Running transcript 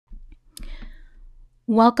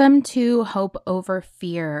Welcome to Hope Over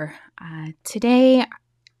Fear. Today,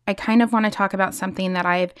 I kind of want to talk about something that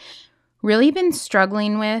I've really been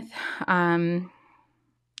struggling with,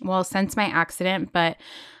 since my accident, but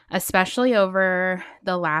especially over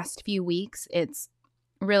the last few weeks. It's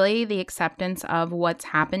really the acceptance of what's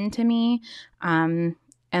happened to me, and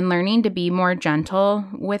learning to be more gentle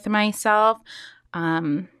with myself.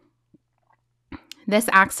 Um, this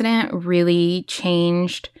accident really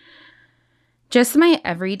changed just my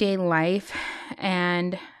everyday life.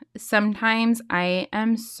 And sometimes I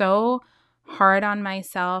am so hard on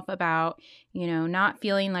myself about, not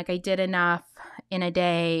feeling like I did enough in a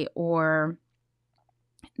day, or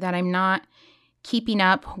that I'm not keeping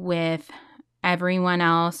up with everyone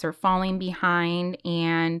else or falling behind.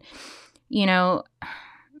 And, you know,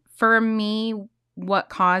 for me, what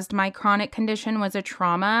caused my chronic condition was a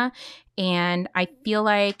trauma. And I feel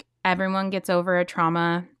like everyone gets over a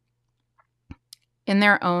trauma in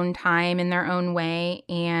their own time, in their own way.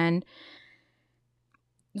 And,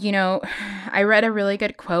 I read a really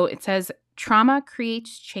good quote. It says, "Trauma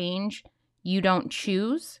creates change you don't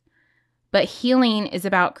choose, but healing is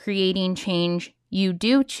about creating change you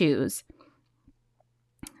do choose."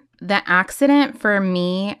 The accident for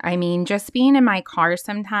me, just being in my car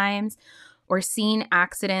sometimes or seeing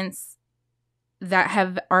accidents that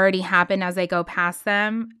have already happened as I go past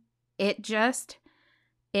them,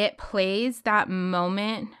 it plays that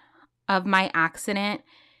moment of my accident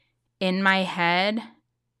in my head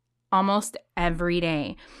almost every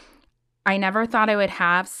day. I never thought I would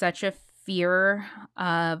have such a fear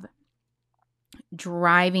of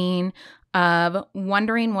driving, of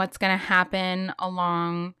wondering what's going to happen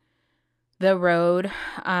along the road.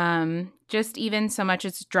 Just even so much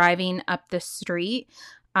as driving up the street.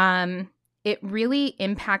 It really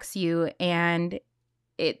impacts you, and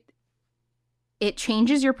it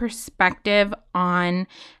changes your perspective on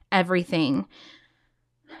everything.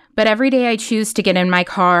 But every day I choose to get in my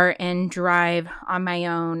car and drive on my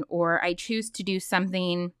own, or I choose to do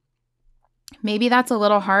something maybe that's a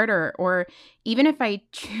little harder, or even if I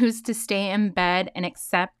choose to stay in bed and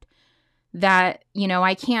accept that,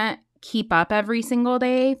 I can't keep up every single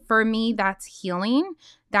day. For me, that's healing.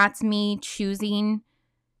 That's me choosing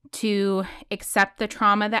to accept the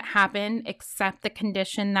trauma that happened, accept the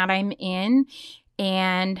condition that I'm in.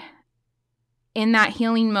 And in that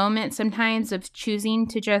healing moment, sometimes of choosing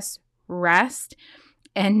to just rest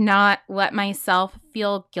and not let myself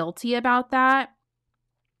feel guilty about that,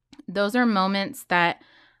 those are moments that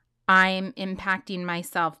I'm impacting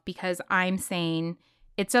myself, because I'm saying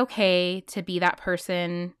it's okay to be that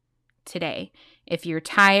person today. If you're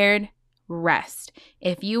tired, rest.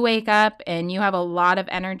 If you wake up and you have a lot of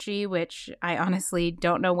energy, which I honestly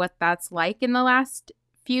don't know what that's like in the last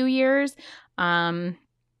few years,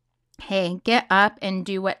 hey, get up and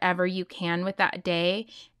do whatever you can with that day.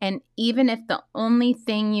 And even if the only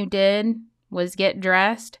thing you did was get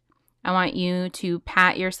dressed, I want you to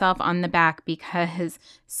pat yourself on the back, because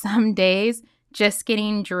some days just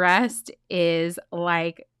getting dressed is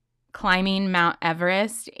like climbing Mount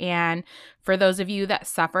Everest. And for those of you that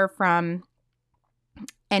suffer from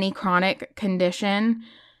any chronic condition,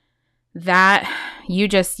 that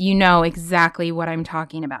you know exactly what I'm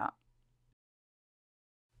talking about.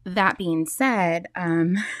 That being said,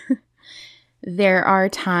 there are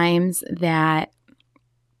times that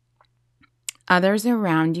others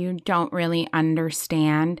around you don't really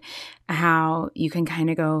understand how you can kind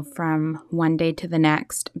of go from one day to the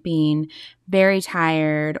next being very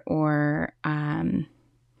tired, or,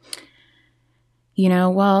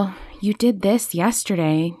 well, you did this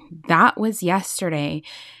yesterday. That was yesterday.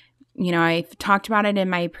 I've talked about it in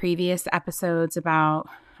my previous episodes about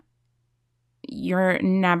you're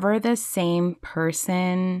never the same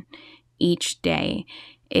person each day.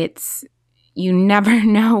 You never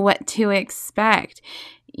know what to expect.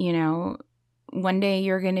 One day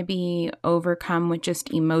you're going to be overcome with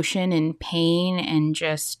just emotion and pain and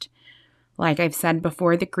just, like I've said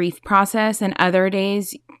before, the grief process. And other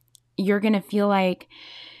days you're going to feel like,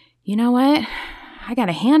 you know what? I got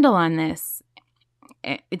a handle on this.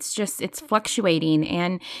 It's fluctuating,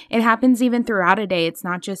 and it happens even throughout a day. It's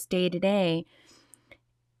not just day to day.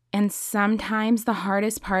 And sometimes the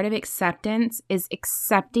hardest part of acceptance is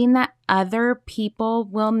accepting that other people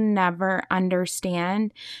will never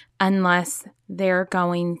understand unless they're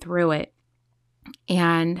going through it.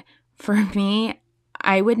 And for me,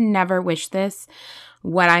 I would never wish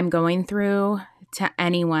what I'm going through, to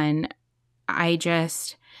anyone.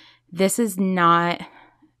 This is not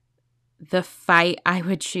the fight I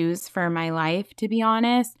would choose for my life, to be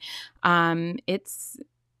honest.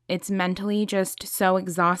 It's mentally just so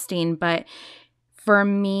exhausting. But For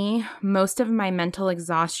me, most of my mental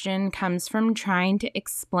exhaustion comes from trying to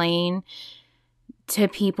explain to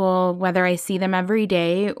people, whether I see them every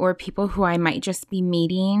day or people who I might just be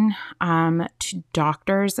meeting, to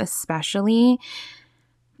doctors especially.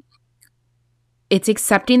 It's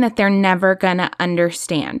accepting that they're never going to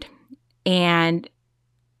understand. And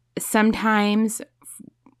sometimes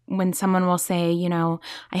when someone will say,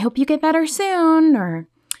 I hope you get better soon, or,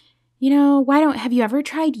 have you ever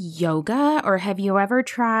tried yoga, or have you ever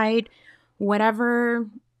tried whatever,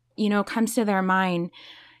 comes to their mind.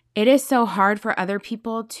 It is so hard for other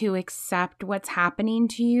people to accept what's happening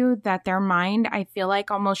to you that their mind, I feel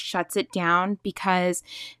like, almost shuts it down because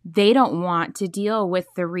they don't want to deal with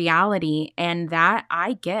the reality. And that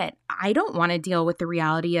I get. I don't want to deal with the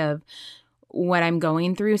reality of what I'm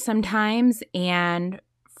going through sometimes. And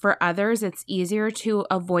for others, it's easier to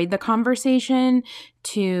avoid the conversation,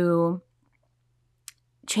 to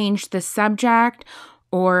change the subject,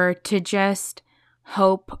 or to just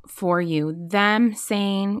hope for you. Them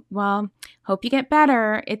saying, well, hope you get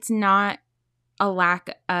better. It's not a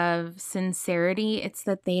lack of sincerity. It's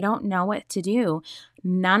that they don't know what to do.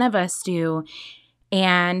 None of us do.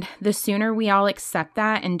 And the sooner we all accept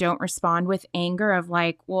that and don't respond with anger of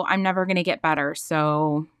like, well, I'm never going to get better,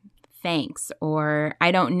 so thanks. Or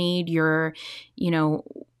I don't need your,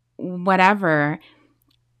 whatever.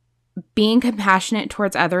 Being compassionate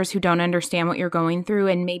towards others who don't understand what you're going through,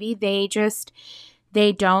 and maybe they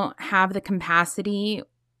don't have the capacity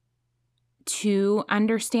to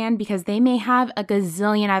understand because they may have a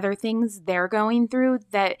gazillion other things they're going through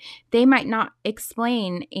that they might not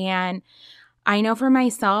explain. And I know for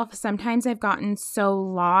myself, sometimes I've gotten so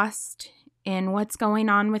lost in what's going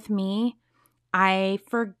on with me, I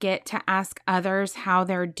forget to ask others how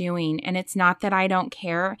they're doing. And it's not that I don't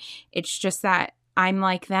care. It's just that I'm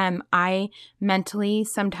like them. I mentally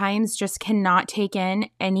sometimes just cannot take in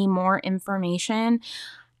any more information.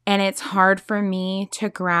 And it's hard for me to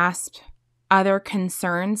grasp other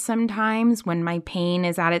concerns sometimes when my pain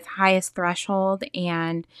is at its highest threshold.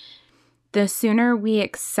 And the sooner we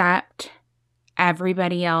accept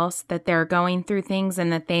everybody else that they're going through things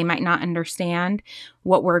and that they might not understand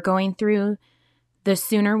what we're going through, the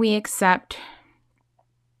sooner we accept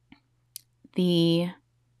the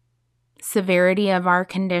severity of our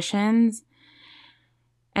conditions,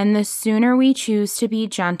 and the sooner we choose to be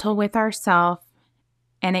gentle with ourselves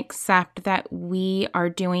and accept that we are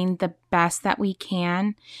doing the best that we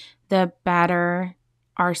can, the better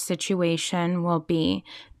our situation will be,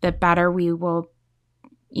 the better we will,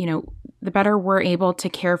 the better we're able to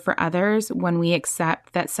care for others when we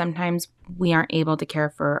accept that sometimes we aren't able to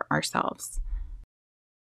care for ourselves.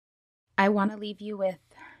 I want to leave you with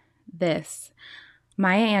this.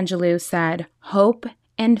 Maya Angelou said, "Hope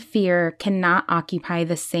and fear cannot occupy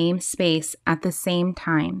the same space at the same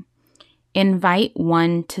time. Invite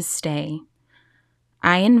one to stay."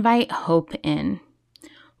 I invite hope in.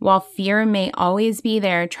 While fear may always be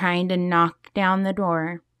there trying to knock down the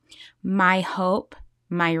door, my hope,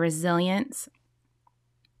 my resilience,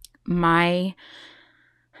 my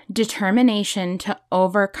determination to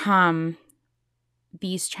overcome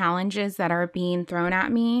these challenges that are being thrown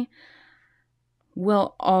at me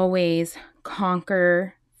will always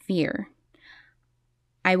conquer fear.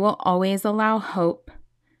 I will always allow hope,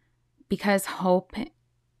 because hope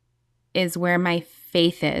is where my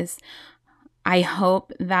faith is. I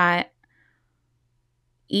hope that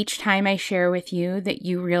each time I share with you that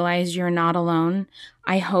you realize you're not alone.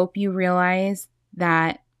 I hope you realize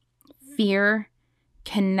that fear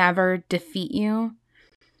can never defeat you.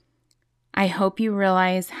 I hope you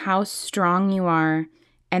realize how strong you are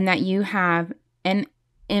and that you have an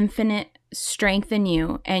infinite strength in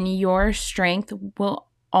you, and your strength will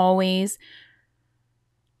always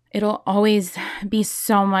be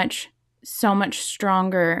so much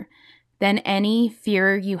stronger than any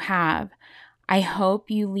fear you have. I hope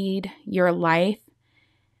you lead your life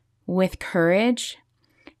with courage,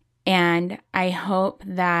 and I hope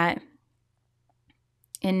that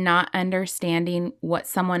in not understanding what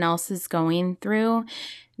someone else is going through,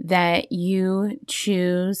 that you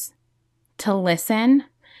choose to listen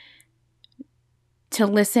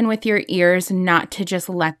with your ears, not to just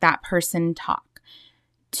let that person talk,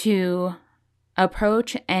 to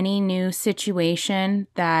approach any new situation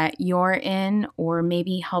that you're in or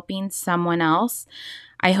maybe helping someone else.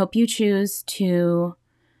 I hope you choose to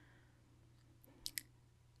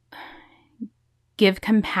give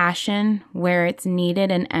compassion where it's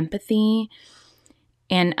needed and empathy,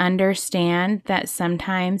 and understand that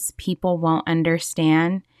sometimes people won't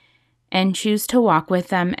understand, and choose to walk with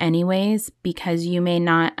them anyways, because you may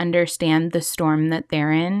not understand the storm that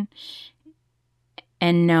they're in.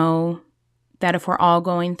 and know that if we're all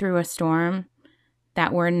going through a storm,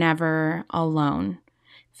 that we're never alone.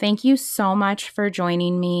 Thank you so much for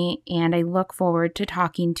joining me, and I look forward to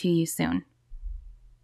talking to you soon.